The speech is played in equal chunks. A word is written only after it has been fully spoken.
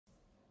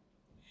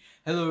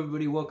Hello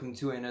everybody, welcome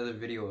to another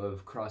video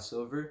of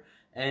Crossover,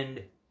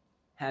 and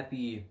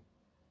happy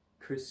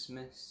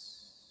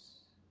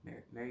Christmas.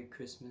 Merry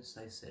Christmas.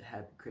 I said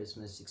happy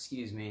Christmas,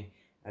 excuse me,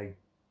 I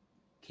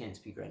can't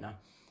speak right now.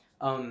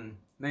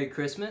 Merry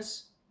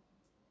Christmas,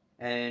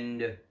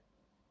 and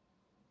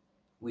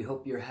we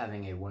hope you're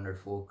having a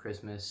wonderful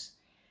Christmas,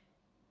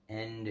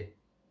 and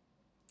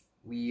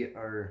we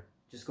are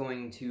just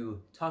going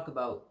to talk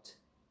about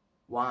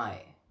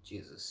why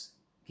Jesus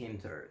came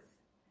to earth.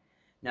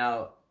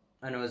 Now,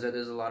 I know that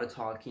there's a lot of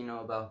talk,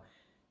 about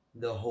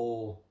the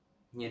whole,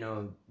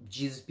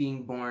 Jesus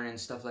being born and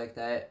stuff like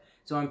that.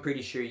 So I'm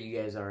pretty sure you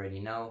guys already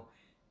know.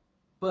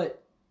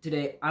 But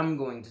today I'm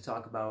going to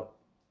talk about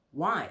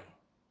why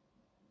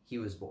he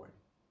was born.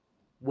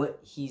 What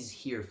he's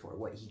here for,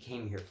 what he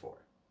came here for.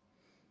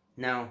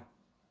 Now,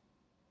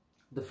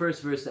 the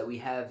first verse that we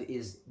have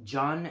is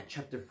John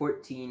chapter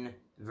 14,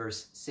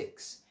 verse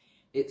 6.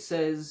 It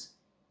says,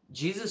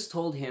 Jesus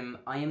told him,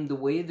 "I am the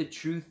way, the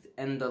truth,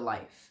 and the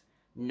life.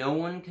 No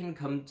one can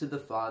come to the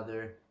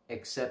Father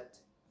except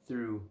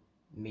through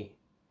me."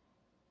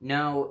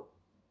 Now,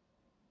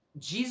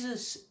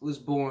 Jesus was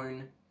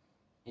born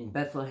in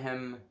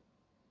Bethlehem.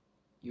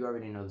 You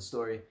already know the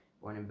story.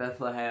 Born in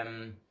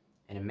Bethlehem,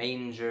 in a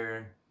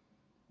manger,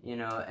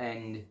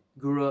 and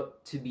grew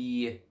up to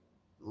be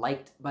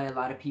liked by a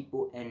lot of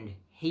people and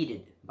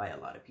hated by a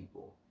lot of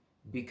people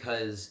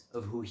because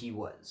of who he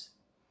was.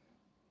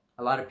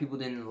 A lot of people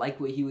didn't like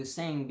what he was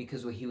saying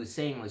because what he was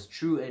saying was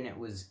true and it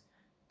was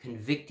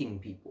convicting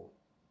people.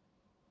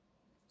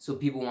 So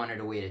people wanted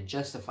a way to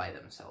justify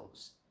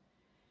themselves.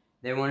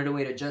 They wanted a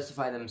way to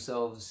justify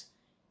themselves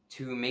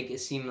to make it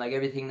seem like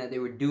everything that they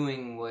were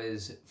doing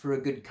was for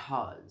a good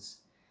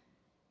cause.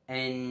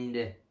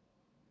 And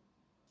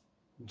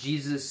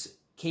Jesus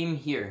came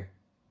here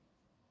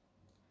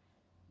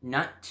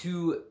not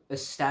to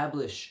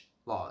establish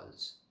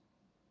laws,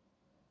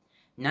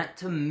 not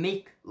to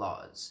make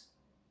laws.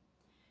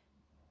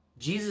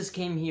 Jesus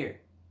came here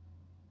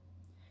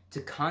to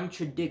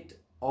contradict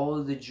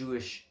all the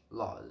Jewish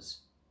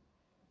laws.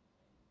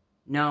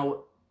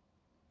 Not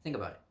think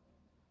about it.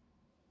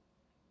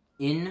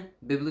 In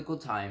biblical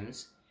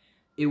times,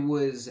 it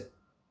was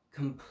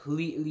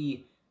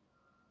completely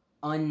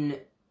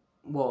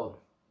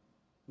unthoughtful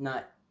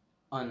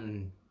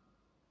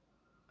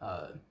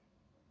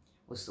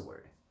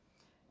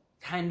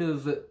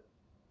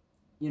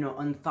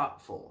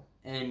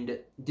and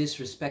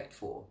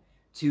disrespectful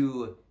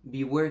to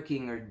be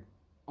working or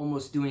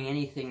almost doing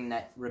anything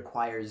that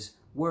requires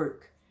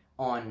work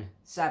on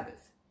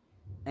Sabbath.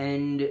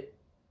 And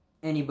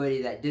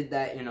anybody that did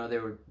that, they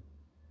were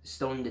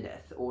stoned to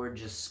death or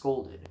just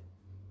scolded.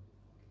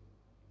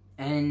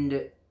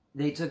 And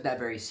they took that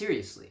very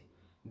seriously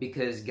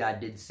because God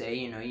did say,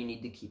 you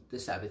need to keep the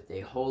Sabbath day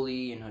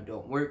holy,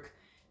 don't work.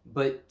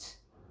 But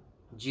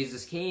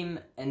Jesus came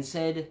and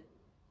said,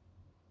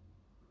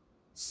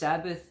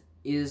 Sabbath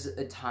is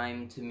a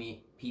time to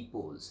meet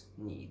people's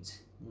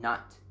needs,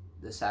 not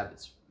the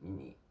Sabbath's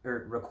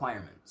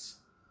requirements.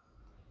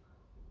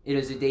 It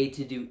is a day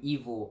to do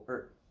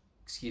it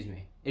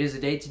is a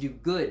day to do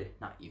good,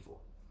 not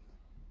evil.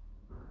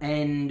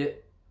 And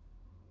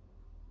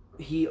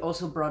he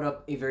also brought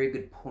up a very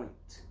good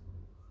point.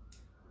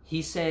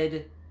 He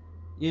said,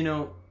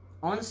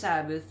 on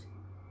Sabbath,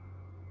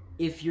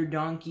 if your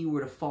donkey were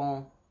to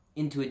fall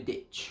into a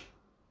ditch,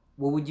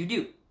 what would you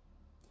do?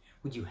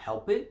 Would you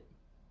help it?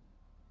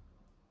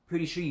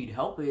 Pretty sure you'd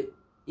help it,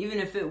 even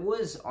if it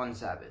was on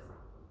Sabbath.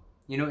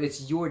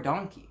 It's your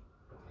donkey.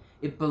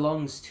 It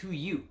belongs to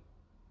you.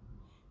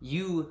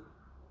 You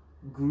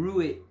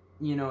grew it,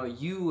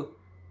 you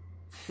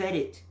fed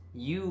it,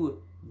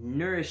 you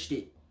nourished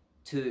it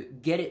to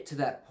get it to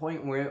that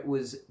point where it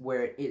was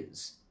where it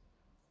is.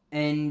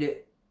 And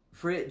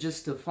for it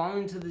just to fall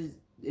into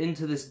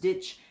this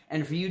ditch,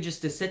 and for you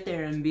just to sit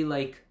there and be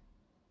like,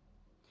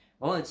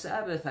 well, it's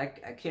Sabbath, I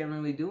can't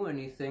really do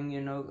anything,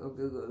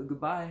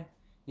 goodbye,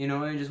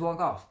 and just walk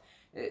off.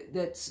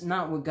 That's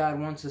not what God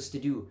wants us to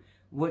do.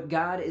 What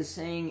God is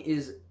saying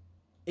is,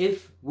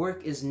 if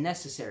work is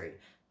necessary,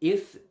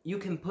 if you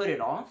can put it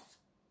off,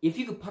 if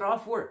you could put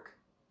off work,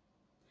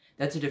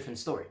 that's a different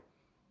story.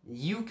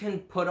 You can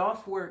put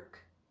off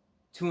work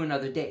to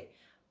another day,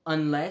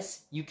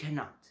 unless you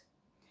cannot.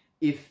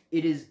 If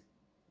it is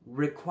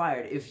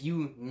required, if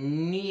you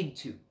need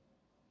to.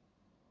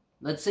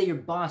 Let's say your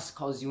boss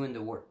calls you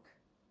into work,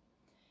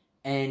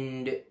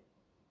 and,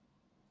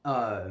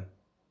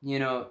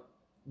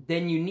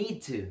 then you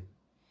need to.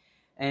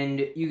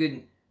 And you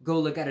could go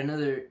look at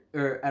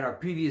at our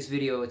previous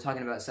video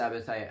talking about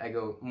Sabbath. I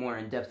go more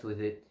in depth with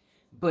it.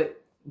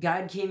 But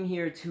God came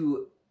here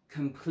to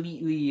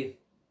completely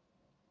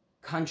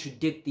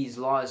contradict these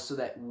laws so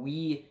that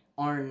we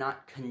are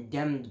not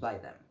condemned by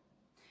them.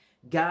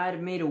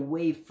 God made a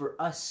way for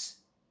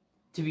us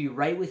to be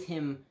right with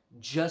him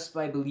just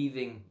by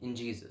believing in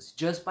Jesus.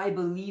 Just by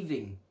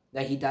believing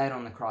that he died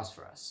on the cross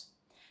for us.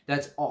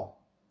 That's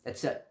all.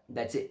 That's it.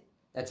 That's it.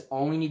 That's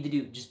all we need to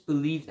do. Just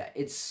believe that.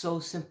 It's so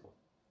simple.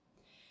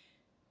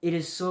 It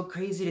is so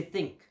crazy to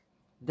think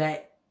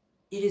that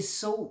it is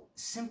so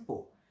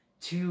simple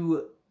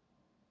to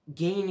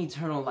gain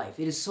eternal life.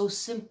 It is so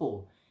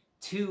simple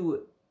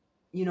to,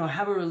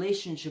 have a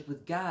relationship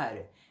with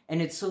God.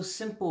 And it's so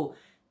simple,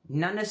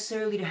 not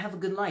necessarily to have a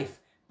good life,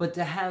 but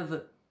to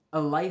have a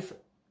life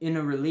in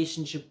a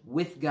relationship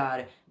with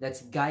God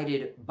that's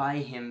guided by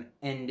Him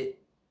and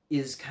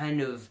is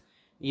kind of,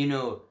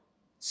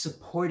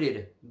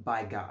 supported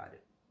by God.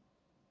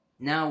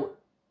 Now,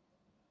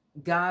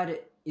 God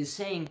is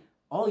saying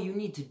all you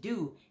need to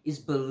do is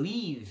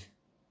believe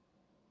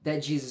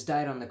that Jesus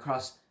died on the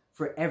cross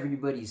for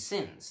everybody's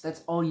sins.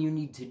 That's all you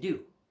need to do.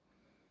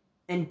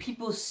 And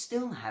people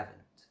still haven't.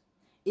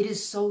 It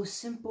is so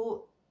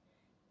simple,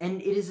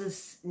 and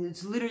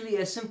it's literally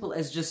as simple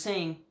as just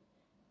saying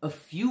a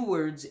few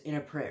words in a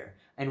prayer.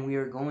 And we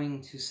are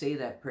going to say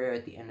that prayer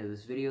at the end of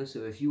this video.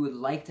 So if you would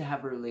like to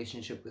have a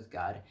relationship with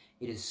God,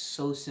 it is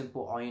so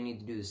simple. All you need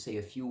to do is say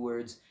a few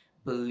words,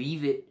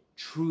 believe it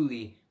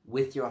truly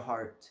with your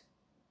heart,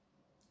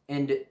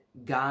 and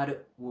God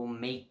will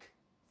make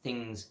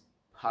things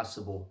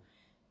possible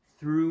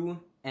through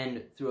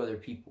other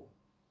people.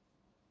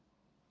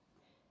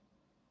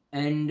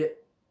 And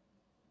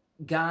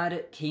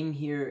God came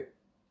here,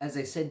 as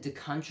I said, to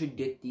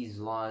contradict these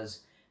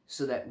laws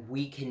so that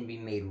we can be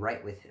made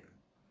right with Him.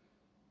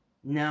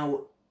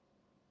 Now,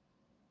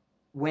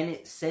 when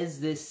it says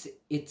this,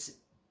 it's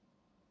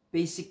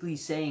basically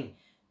saying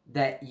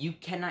that you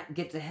cannot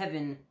get to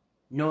heaven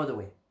no other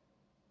way.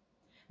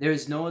 There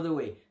is no other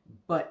way,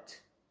 but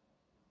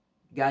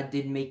God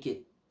did make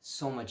it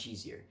so much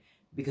easier.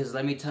 Because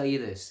let me tell you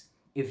this,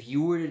 if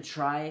you were to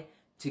try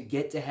to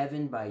get to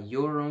heaven by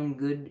your own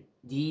good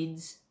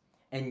deeds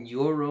and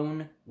your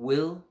own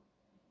will,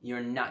 you're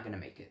not going to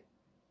make it.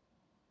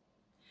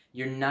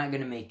 You're not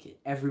going to make it.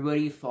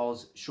 Everybody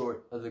falls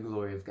short of the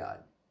glory of God.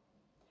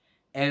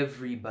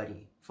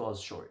 Everybody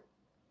falls short.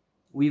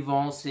 We've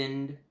all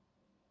sinned.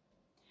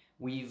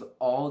 We've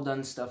all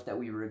done stuff that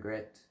we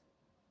regret.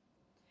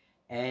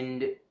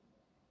 And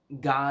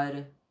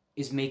God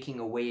is making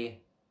a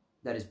way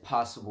that is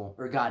possible,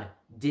 or God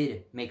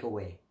did make a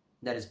way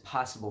that is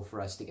possible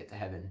for us to get to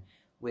heaven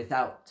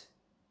without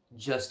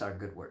just our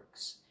good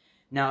works.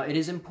 Now, it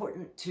is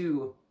important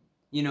to,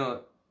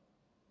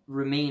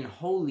 remain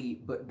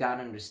holy, but God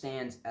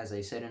understands, as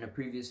I said in a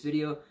previous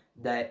video,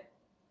 that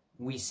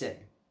we sin.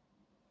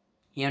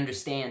 He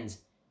understands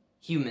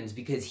humans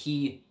because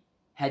He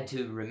had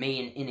to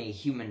remain in a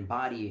human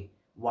body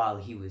while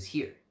He was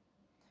here.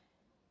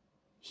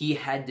 He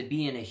had to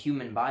be in a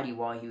human body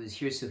while He was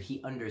here, so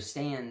He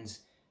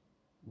understands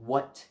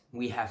what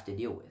we have to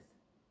deal with,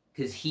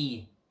 because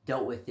He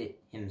dealt with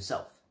it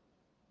Himself.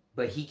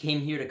 But He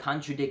came here to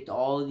contradict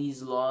all of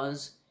these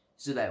laws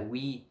so that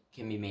we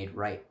can be made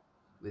right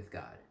with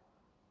God.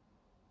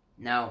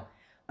 Now,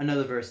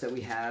 another verse that we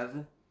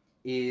have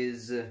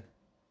is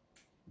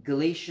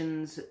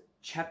Galatians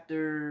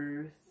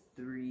chapter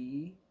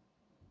 2,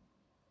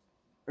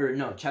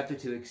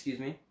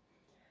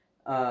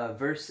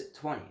 verse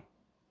 20.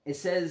 It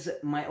says,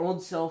 "My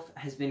old self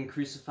has been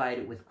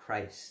crucified with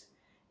Christ.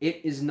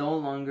 It is no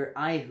longer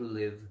I who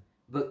live,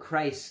 but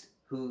Christ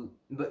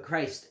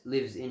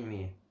lives in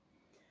me.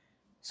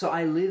 So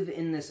I live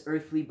in this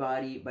earthly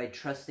body by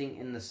trusting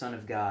in the Son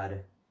of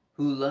God,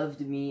 who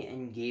loved me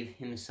and gave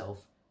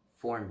Himself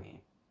for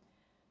me."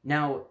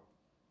 Now,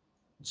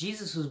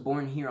 Jesus was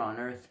born here on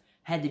earth,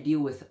 had to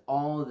deal with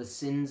all the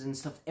sins and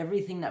stuff,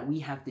 everything that we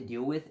have to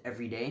deal with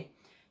every day.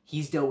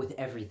 He's dealt with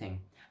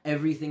everything.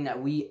 Everything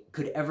that we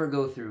could ever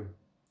go through,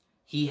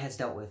 He has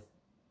dealt with.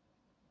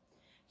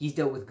 He's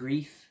dealt with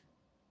grief.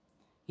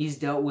 He's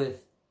dealt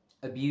with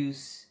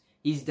abuse.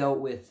 He's dealt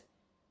with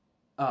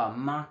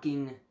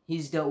mocking.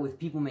 He's dealt with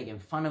people making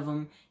fun of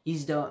Him.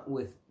 He's dealt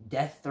with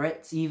death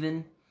threats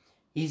even.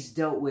 He's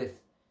dealt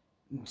with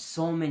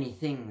so many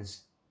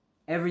things.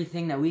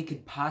 Everything that we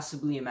could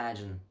possibly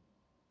imagine.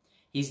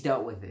 He's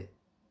dealt with it.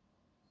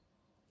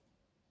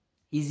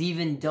 He's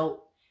even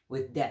dealt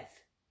with death.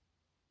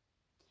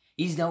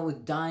 He's dealt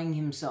with dying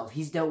Himself.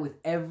 He's dealt with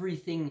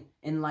everything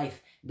in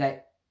life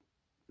that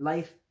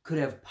life could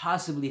have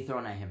possibly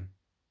thrown at Him.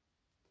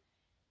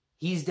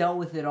 He's dealt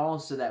with it all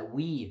so that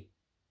we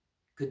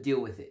could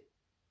deal with it.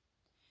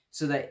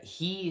 So that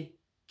He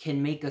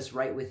can make us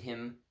right with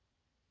Him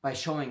by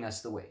showing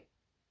us the way.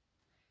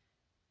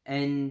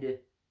 And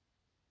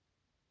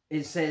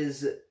it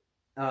says,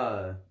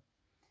 it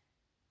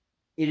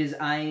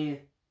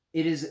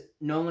is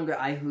no longer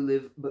I who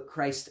live, but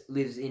Christ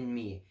lives in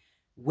me.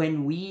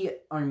 When we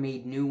are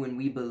made new, when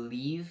we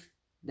believe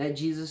that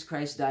Jesus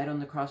Christ died on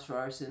the cross for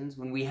our sins,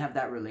 when we have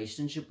that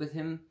relationship with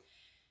Him,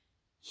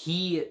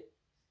 He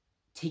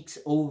takes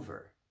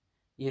over.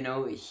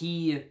 If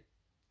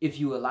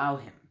you allow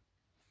Him.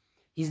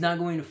 He's not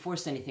going to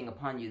force anything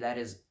upon you. That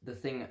is the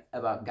thing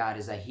about God,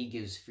 is that He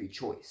gives free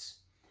choice.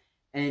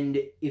 And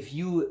if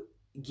you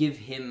give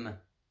Him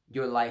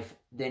your life,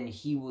 then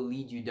He will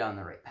lead you down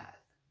the right path.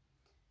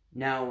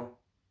 Now,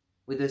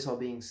 with this all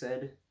being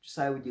said,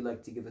 Josiah, would you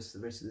like to give us the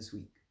verse of this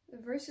week?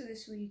 The verse of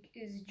this week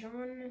is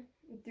John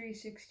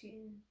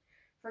 3:16.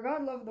 For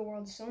God loved the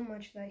world so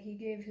much that he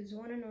gave his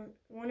one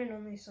and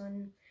only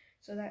Son,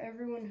 so that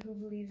everyone who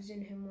believes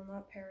in him will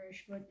not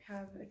perish, but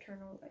have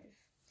eternal life.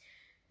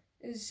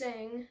 It is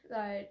saying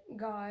that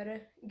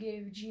God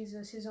gave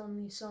Jesus his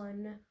only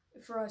Son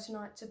for us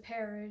not to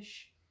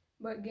perish,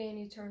 but gain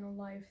eternal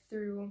life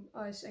through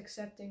us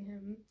accepting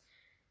him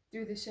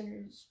through the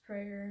sinner's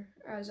prayer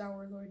as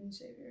our Lord and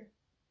Savior.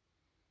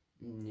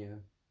 Yeah.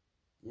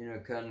 You know,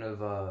 kind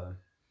of,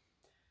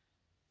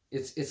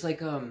 it's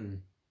like,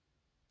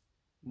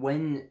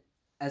 when,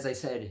 as I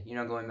said, you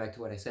know, going back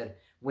to what I said,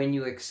 when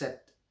you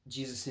accept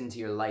Jesus into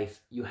your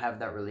life, you have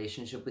that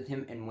relationship with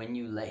him, and when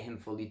you let him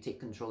fully take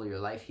control of your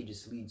life, he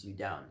just leads you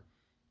down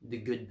the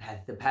good path,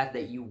 the path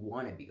that you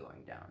want to be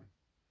going down,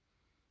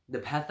 the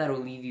path that will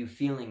leave you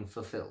feeling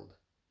fulfilled.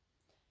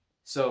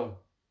 So,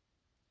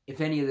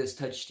 if any of this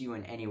touched you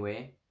in any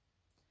way,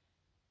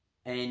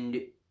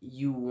 and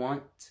you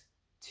want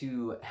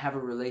to have a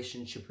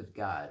relationship with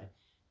God,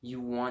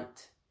 you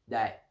want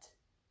that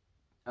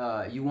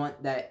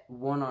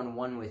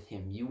one-on-one with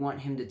him, you want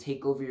him to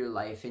take over your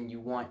life, and you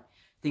want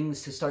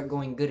things to start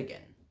going good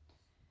again,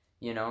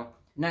 you know,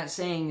 not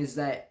saying is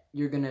that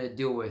you're not going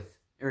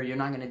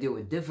to deal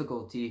with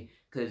difficulty,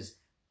 because,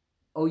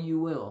 oh, you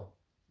will,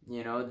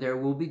 you know, there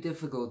will be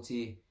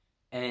difficulty,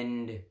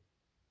 and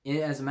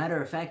as a matter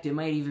of fact, it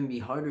might even be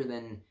harder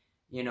than,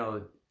 you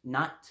know,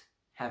 not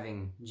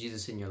having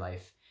Jesus in your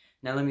life.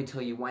 Now, let me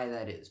tell you why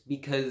that is.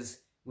 Because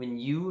when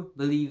you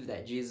believe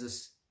that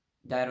Jesus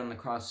died on the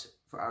cross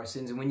for our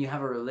sins, and when you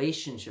have a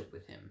relationship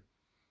with him,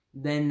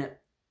 then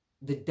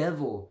the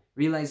devil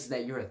realizes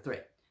that you're a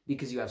threat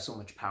because you have so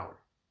much power.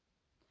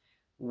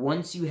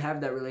 Once you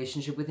have that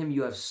relationship with him,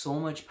 you have so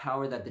much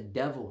power that the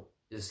devil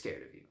is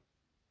scared of you,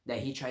 that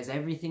he tries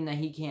everything that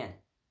he can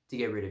to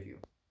get rid of you,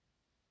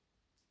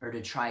 or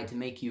to try to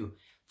make you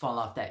fall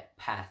off that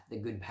path, the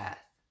good path.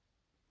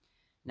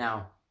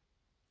 Now,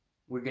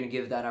 we're going to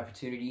give that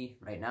opportunity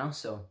right now.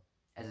 So,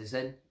 as I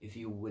said, if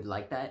you would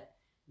like that,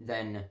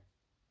 then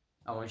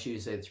I want you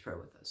to say this prayer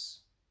with us.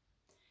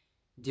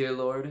 Dear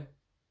Lord,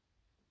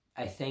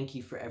 I thank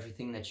you for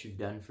everything that you've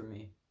done for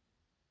me.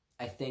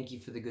 I thank you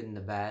for the good and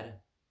the bad.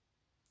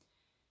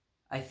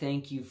 I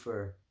thank you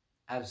for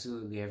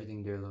absolutely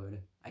everything, dear Lord.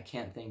 I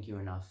can't thank you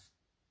enough.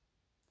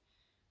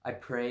 I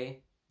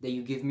pray that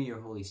you give me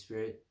your Holy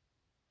Spirit.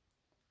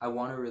 I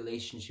want a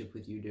relationship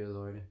with you, dear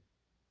Lord.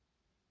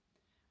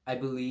 I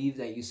believe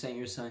that you sent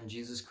your Son,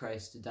 Jesus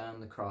Christ, to die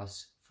on the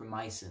cross for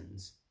my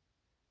sins.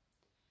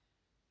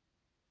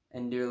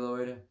 And dear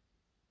Lord,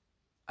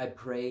 I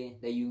pray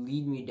that you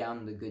lead me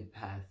down the good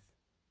path.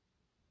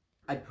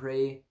 I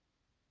pray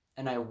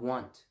and I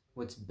want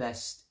what's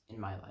best in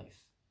my life.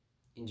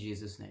 In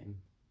Jesus' name,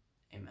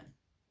 amen.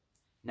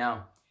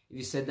 Now, if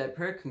you said that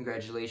prayer,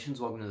 congratulations,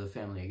 welcome to the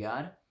family of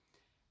God.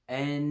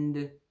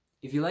 And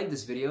if you like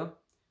this video,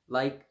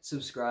 like,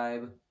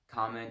 subscribe,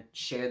 comment,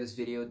 share this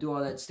video, do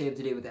all that, stay up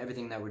to date with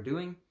everything that we're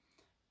doing.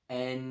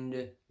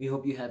 And we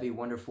hope you have a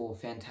wonderful,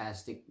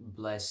 fantastic,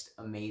 blessed,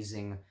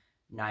 amazing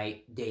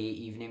night, day,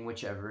 evening,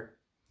 whichever.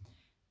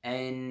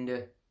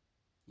 And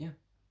yeah,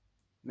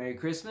 Merry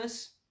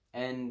Christmas,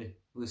 and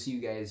we'll see you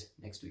guys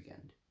next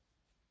weekend.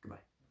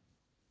 Goodbye.